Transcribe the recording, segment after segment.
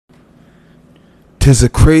'Tis a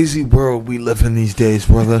crazy world we live in these days,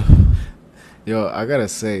 brother. Yo, I gotta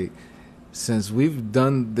say, since we've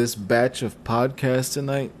done this batch of podcasts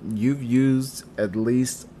tonight, you've used at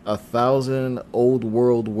least 1,000 old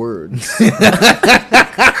world words.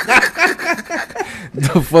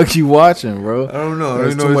 The fuck you watching, bro? I don't know.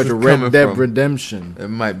 There's too much Red Dead Redemption. It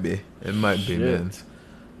might be. It might be, man.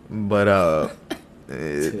 But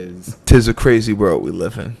tis a crazy world we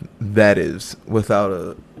live in. That is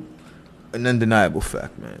without an undeniable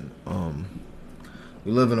fact, man.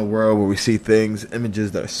 We live in a world where we see things,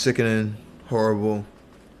 images that are sickening, horrible,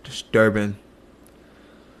 disturbing,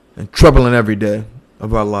 and troubling every day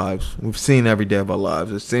of our lives. We've seen every day of our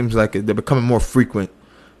lives. It seems like they're becoming more frequent.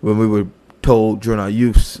 When we were told during our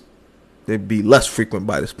youth, they'd be less frequent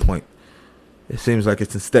by this point. It seems like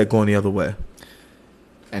it's instead going the other way.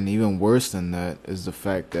 And even worse than that is the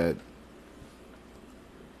fact that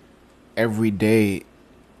every day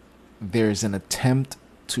there's an attempt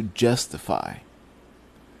to justify.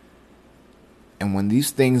 And when these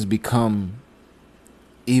things become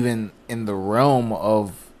even in the realm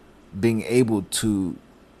of being able to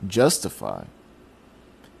justify,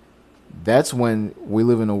 that's when we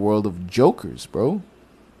live in a world of jokers, bro.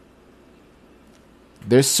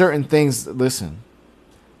 There's certain things, listen,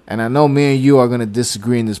 and I know me and you are going to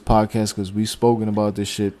disagree in this podcast because we've spoken about this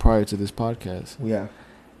shit prior to this podcast. Yeah.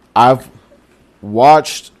 I've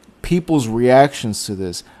watched people's reactions to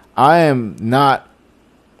this. I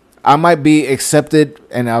might be accepted,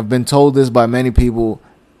 and I've been told this by many people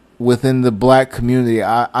within the black community.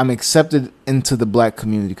 I'm accepted into the black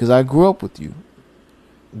community because I grew up with you.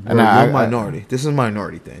 And you're a minority. This is a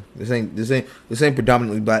minority thing. This ain't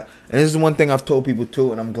predominantly black. And this is one thing I've told people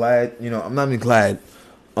too, and I'm glad. I'm not even glad.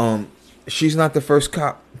 She's not the first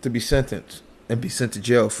cop to be sentenced and be sent to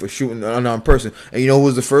jail for shooting an unarmed person. And you know who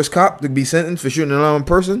was the first cop to be sentenced for shooting an unarmed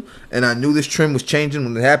person? And I knew this trend was changing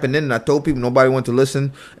when it happened then, and I told people nobody wanted to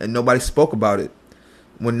listen, and nobody spoke about it.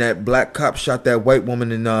 When that black cop shot that white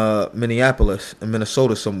woman in Minneapolis, in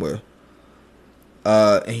Minnesota somewhere,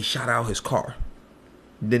 and he shot out his car.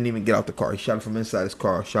 Didn't even get out the car. He shot her from inside his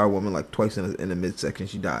car. Shot a woman like twice in the midsection.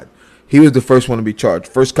 She died. He was the first one to be charged.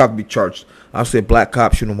 First cop to be charged. Obviously, a black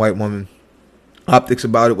cop shooting a white woman. Optics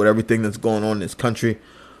about it with everything that's going on in this country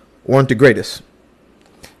weren't the greatest.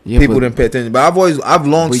 Yeah, people didn't pay attention. But I've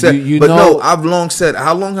long said.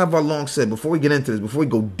 How long have I long said? Before we get into this, before we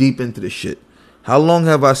go deep into this shit, how long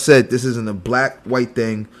have I said this isn't a black-white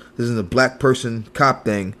thing? This isn't a black person cop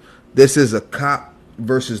thing. This is a cop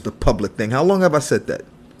versus the public thing. How long have I said that?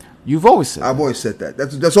 You've always said. I've always said that.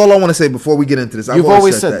 That's all I want to say before we get into this. You've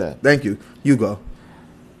always said that. Thank you. You go.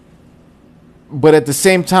 But at the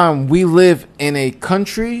same time, we live in a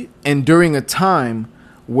country and during a time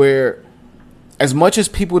where, as much as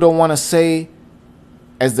people don't want to say,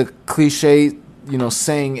 as the cliche,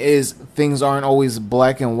 saying is, things aren't always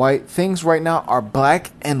black and white. Things right now are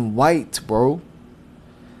black and white, bro.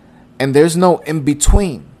 And there's no in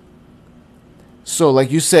between. So,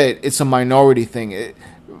 like you said, it's a minority thing.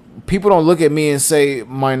 People don't look at me and say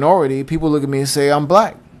minority. People look at me and say I'm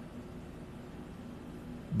black.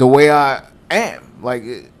 The way I am,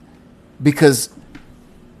 because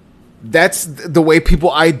that's the way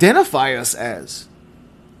people identify us as.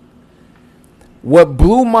 What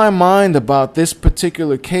blew my mind about this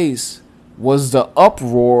particular case was the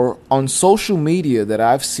uproar on social media that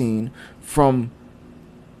I've seen from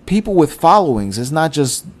people with followings. It's not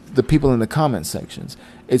just the people in the comment sections.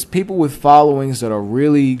 It's people with followings that are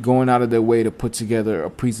really going out of their way to put together a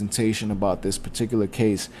presentation about this particular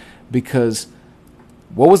case. Because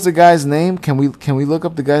what was the guy's name? Can we look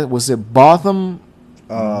up the guy? Was it Botham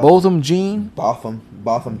Jean?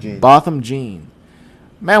 Botham Jean.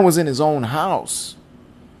 Man was in his own house.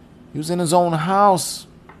 He was in his own house.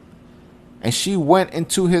 And she went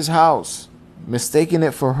into his house, mistaking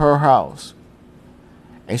it for her house.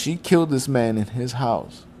 And she killed this man in his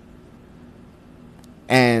house.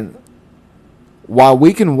 And while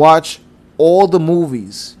we can watch all the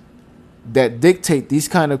movies that dictate these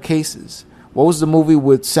kind of cases, what was the movie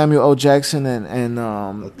with Samuel L. Jackson and A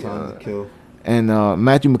Time to Kill and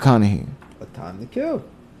Matthew McConaughey? A Time to Kill.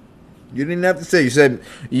 You didn't have to say it. You said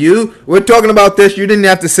we're talking about this. You didn't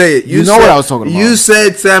have to say it. You know what I was talking about. You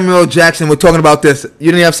said Samuel L. Jackson. We're talking about this.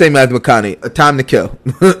 You didn't have to say Matthew McConaughey. A Time to Kill.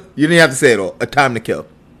 You didn't have to say it all. A Time to Kill.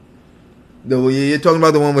 You're talking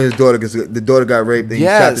about the one with his daughter because the daughter got raped and he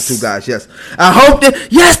shot the two guys. Yes. I hope they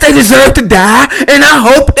deserve to die and I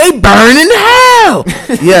hope they burn in hell.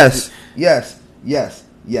 Yes.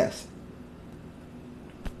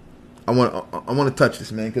 I want to touch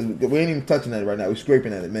this, man, because we ain't even touching at it right now. We're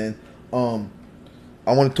scraping at it, man.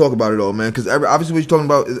 I want to talk about it all, man, because obviously what you're talking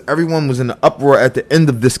about is everyone was in the uproar at the end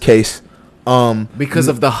of this case. Because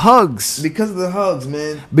of the hugs. Because of the hugs,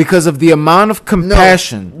 man. Because of the amount of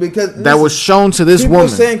compassion that was shown to this woman.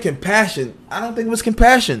 People saying compassion. I don't think it was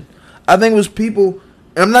compassion. I think it was people,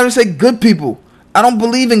 and I'm not even saying good people. I don't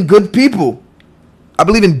believe in good people. I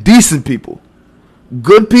believe in decent people.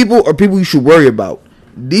 Good people are people you should worry about.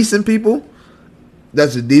 Decent people,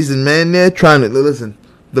 that's a decent man there trying to listen.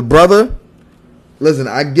 The brother, listen,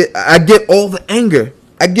 I get all the anger.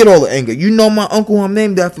 I get all the anger. You know my uncle who I'm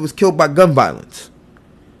named after was killed by gun violence.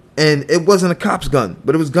 And it wasn't a cop's gun,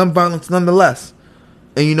 but it was gun violence nonetheless.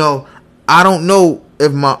 And you know, I don't know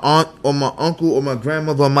if my aunt or my uncle or my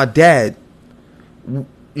grandmother or my dad, you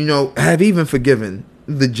know, have even forgiven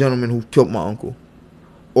the gentleman who killed my uncle.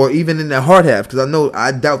 Or even in their heart have, because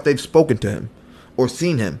I doubt they've spoken to him or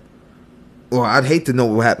seen him. Or I'd hate to know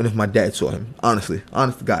what would happen if my dad saw him. Honestly,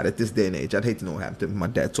 honest to God, at this day and age, I'd hate to know what happened if my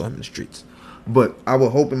dad saw him in the streets. But I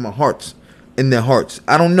would hope in their hearts.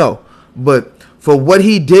 I don't know. But for what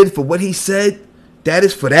he did, for what he said, that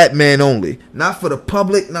is for that man only. Not for the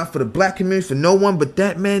public, not for the black community, for no one but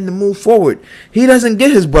that man to move forward. He doesn't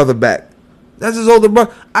get his brother back. That's his older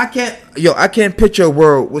brother. I can't picture a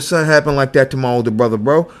world where something happened like that to my older brother,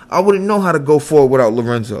 bro. I wouldn't know how to go forward without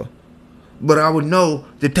Lorenzo. But I would know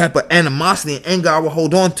the type of animosity and anger I would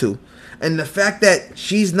hold on to. And the fact that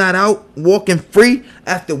she's not out walking free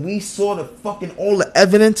after we saw the fucking all the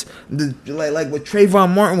evidence, like with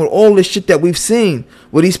Trayvon Martin, with all this shit that we've seen,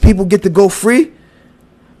 where these people get to go free,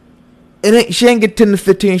 she ain't get 10 to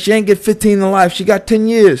 15. She ain't get 15 to life. She got 10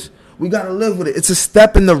 years. We got to live with it. It's a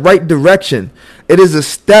step in the right direction. It is a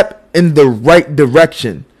step in the right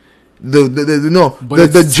direction.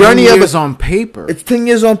 The journey of it on paper. It's 10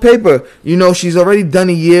 years on paper. You know, she's already done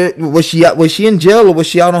a year. Was she in jail or was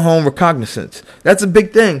she out on her own recognizance? That's a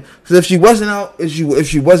big thing. Because if she wasn't out, if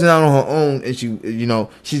she wasn't out on her own, and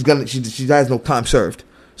she has no time served,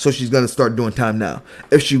 so she's gonna start doing time now.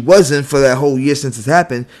 If she wasn't for that whole year since it's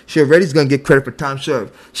happened, she already is gonna get credit for time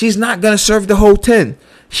served. She's not gonna serve the whole 10.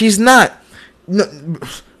 She's not. No,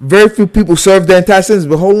 very few people serve the entire sentence.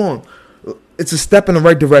 But hold on. It's a step in the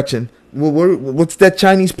right direction. What's that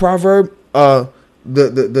Chinese proverb?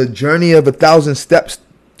 The journey of 1,000 steps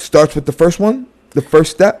starts with the first one, the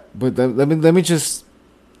first step. But let me just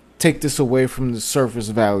take this away from the surface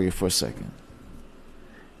value for a second,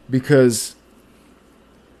 because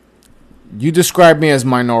you describe me as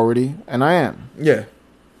minority, and I am. Yeah,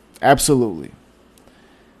 absolutely.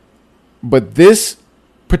 But this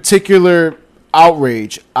particular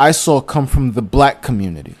outrage I saw come from the black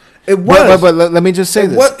community. It was. But let me just say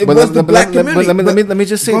this. It was the black community. Let me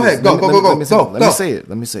just say this. Go ahead.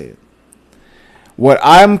 Let me say it. What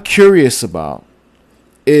I'm curious about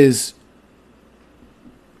is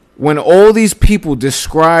when all these people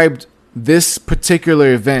described this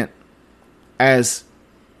particular event as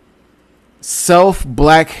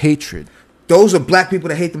self-black hatred. Those are black people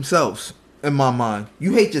that hate themselves, in my mind.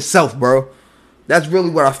 You hate yourself, bro. That's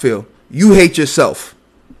really what I feel. You hate yourself.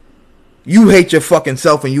 You hate your fucking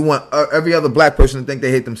self, and you want every other black person to think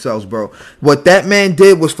they hate themselves, bro. What that man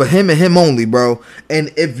did was for him and him only, bro.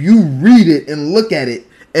 And if you read it and look at it,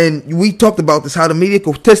 and we talked about this, how the media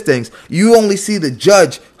could twist things, you only see the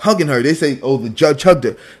judge hugging her. They say, oh, the judge hugged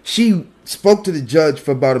her. She spoke to the judge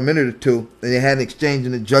for about a minute or two, and they had an exchange,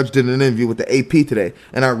 and the judge did an interview with the AP today,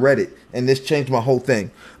 and I read it, and this changed my whole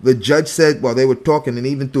thing. The judge said while they were talking, and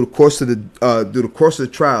even through the course of the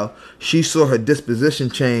trial, she saw her disposition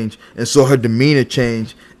change and saw her demeanor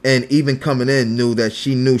change, and even coming in knew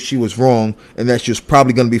she was wrong and that she was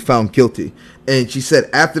probably going to be found guilty. And she said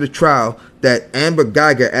after the trial that Amber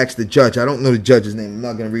Geiger asked the judge, I don't know the judge's name, I'm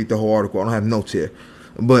not going to read the whole article, I don't have notes here,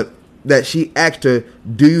 but that she asked her,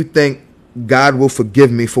 do you think God will forgive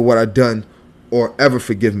me for what I've done or ever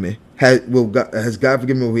forgive me? Has God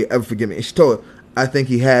forgiven me or will he ever forgive me? And she told her, I think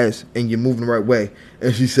he has, and you're moving the right way.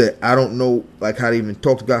 And she said, I don't know how to even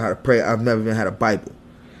talk to God, how to pray. I've never even had a Bible.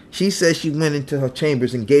 She said she went into her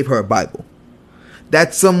chambers and gave her a Bible.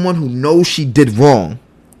 That's someone who knows she did wrong,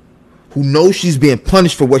 who knows she's being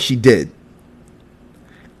punished for what she did.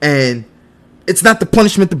 And it's not the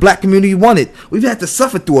punishment the black community wanted. We've had to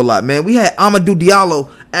suffer through a lot, man. We had Amadou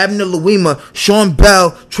Diallo, Abner Louima, Sean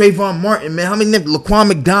Bell, Trayvon Martin, man. How many names? Laquan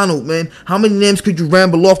McDonald, man. How many names could you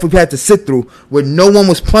ramble off we've had to sit through where no one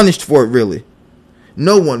was punished for it, really?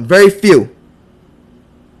 No one. Very few.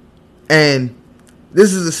 And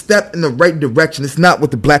this is a step in the right direction. It's not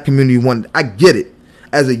what the black community wanted. I get it.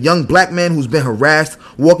 As a young black man who's been harassed,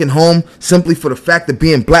 walking home simply for the fact of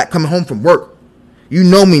being black, coming home from work. You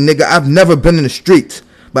know me, nigga. I've never been in the streets,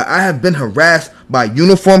 but I have been harassed by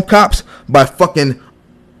uniform cops, by fucking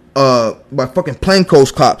by fucking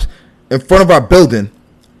plainclothes cops in front of our building,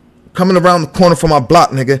 coming around the corner from our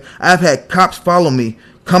block, nigga. I've had cops follow me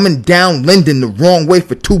coming down Linden the wrong way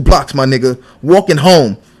for 2 blocks, my nigga, walking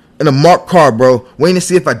home in a marked car, bro, waiting to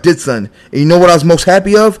see if I did something. And you know what I was most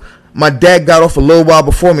happy of? My dad got off a little while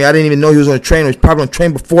before me. I didn't even know he was on a train. He was probably on a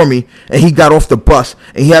train before me, and he got off the bus,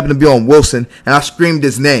 and he happened to be on Wilson, and I screamed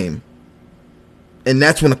his name. And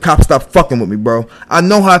that's when the cops stopped fucking with me, bro. I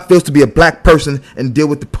know how it feels to be a black person and deal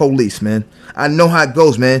with the police, man. I know how it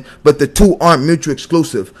goes, man. But the two aren't mutually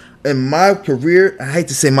exclusive. In my career, I hate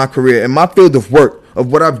to say my career, in my field of work,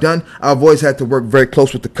 of what I've done, I've always had to work very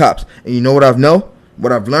close with the cops. And you know what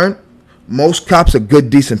what I've learned? Most cops are good,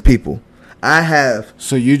 decent people. I have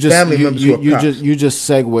family members who are cops. You just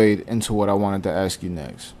segued into what I wanted to ask you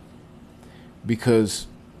next. Because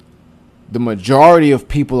the majority of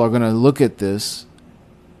people are going to look at this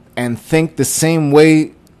and think the same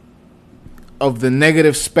way of the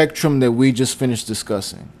negative spectrum that we just finished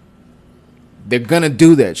discussing. They're going to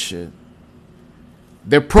do that shit.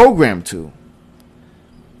 They're programmed to.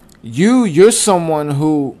 You're someone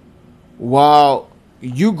who, while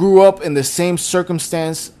you grew up in the same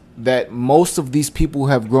circumstance that most of these people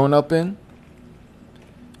have grown up in,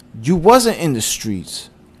 you wasn't in the streets.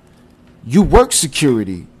 You work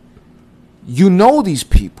security. You know these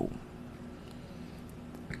people.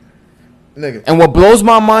 Nigga. And what blows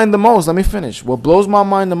my mind the most, let me finish. What blows my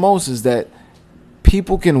mind the most is that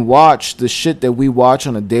people can watch the shit that we watch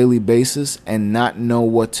on a daily basis and not know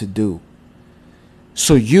what to do.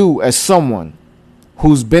 So you, as someone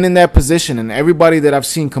who's been in that position, and everybody that I've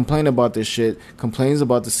seen complain about this shit complains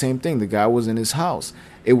about the same thing. The guy was in his house.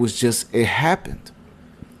 It happened.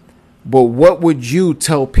 But what would you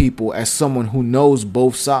tell people as someone who knows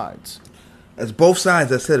both sides? As both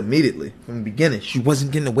sides, I said immediately from the beginning, she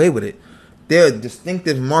wasn't getting away with it. There are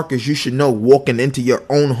distinctive markers you should know walking into your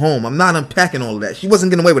own home. I'm not unpacking all of that. She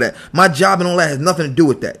wasn't getting away with that. My job and all that has nothing to do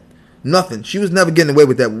with that. Nothing. She was never getting away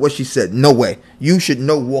with that. What she said, no way. You should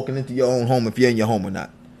know walking into your own home if you're in your home or not.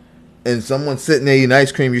 And someone sitting there eating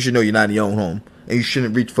ice cream, you should know you're not in your own home. And you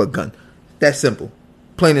shouldn't reach for a gun. That's simple.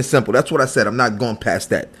 Plain and simple. That's what I said. I'm not going past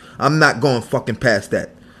that. I'm not going fucking past that.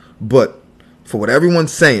 But for what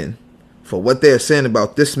everyone's saying, for what they're saying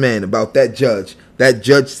about this man, about that judge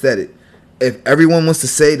said it. If everyone wants to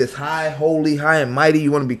say this high, holy, high and mighty,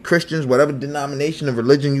 you want to be Christians, whatever denomination of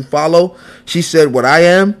religion you follow, she said what I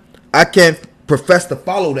am, I can't profess to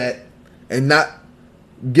follow that and not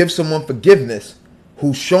give someone forgiveness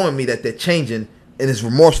who's showing me that they're changing and is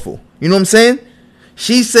remorseful. You know what I'm saying?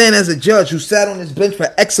 She's saying as a judge who sat on this bench for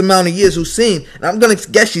X amount of years, who's seen, and I'm going to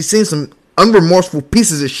guess she's seen some unremorseful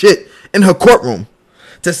pieces of shit in her courtroom,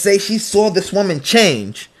 to say she saw this woman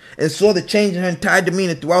change and saw the change in her entire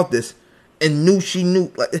demeanor throughout this and knew she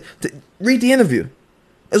knew. Like, read the interview.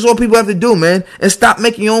 That's all people have to do, man. And stop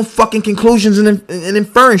making your own fucking conclusions and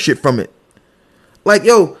inferring shit from it. Like,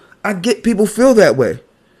 yo, I get people feel that way.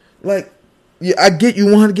 Like, yeah, I get you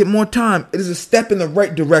want her to get more time. It is a step in the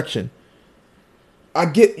right direction. I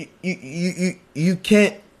get you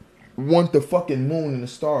can't want the fucking moon and the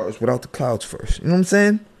stars without the clouds first. You know what I'm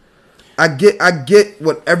saying? I get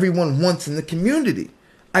what everyone wants in the community.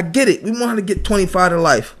 I get it. We want her to get 25 to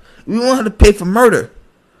life. We want her to pay for murder.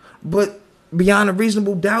 But beyond a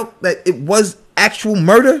reasonable doubt that it was actual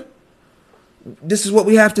murder, this is what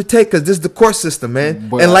we have to take, because this is the court system, man.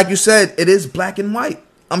 But, and like you said, it is black and white.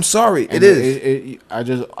 I'm sorry, it is. I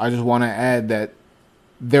just want to add that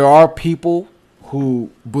there are people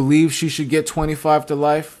who believe she should get 25 to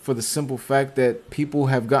life for the simple fact that people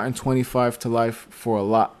have gotten 25 to life for a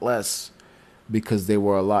lot less because they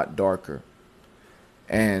were a lot darker.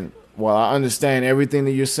 And while I understand everything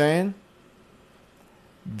that you're saying,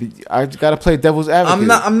 I gotta play devil's advocate.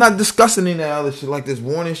 I'm not discussing any other shit like this.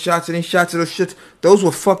 Warning shots and any shots of those shits. Those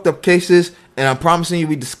were fucked up cases, and I'm promising you,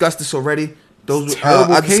 we discussed this already. Those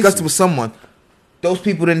I discussed it with someone. Those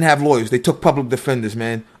people didn't have lawyers. They took public defenders,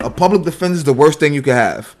 man. A public defender is the worst thing you could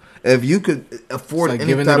have. If you could afford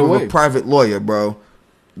any type of a private lawyer, bro,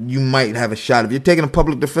 you might have a shot. If you're taking a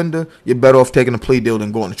public defender, you're better off taking a plea deal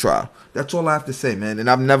than going to trial. That's all I have to say, man. And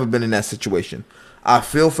I've never been in that situation. I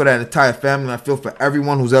feel for that entire family. I feel for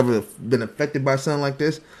everyone who's ever been affected by something like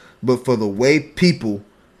this. But for the way people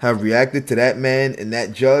have reacted to that man and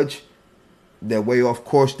that judge, they're way off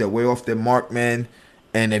course. They're way off their mark, man.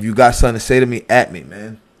 And if you got something to say to me, at me,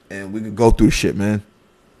 man. And we could go through shit, man.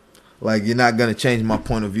 Like, you're not going to change my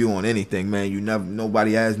point of view on anything, man.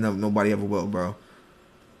 Nobody has, nobody ever will, bro.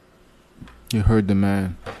 You heard the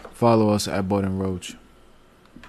man. Follow us at Bud and Roach.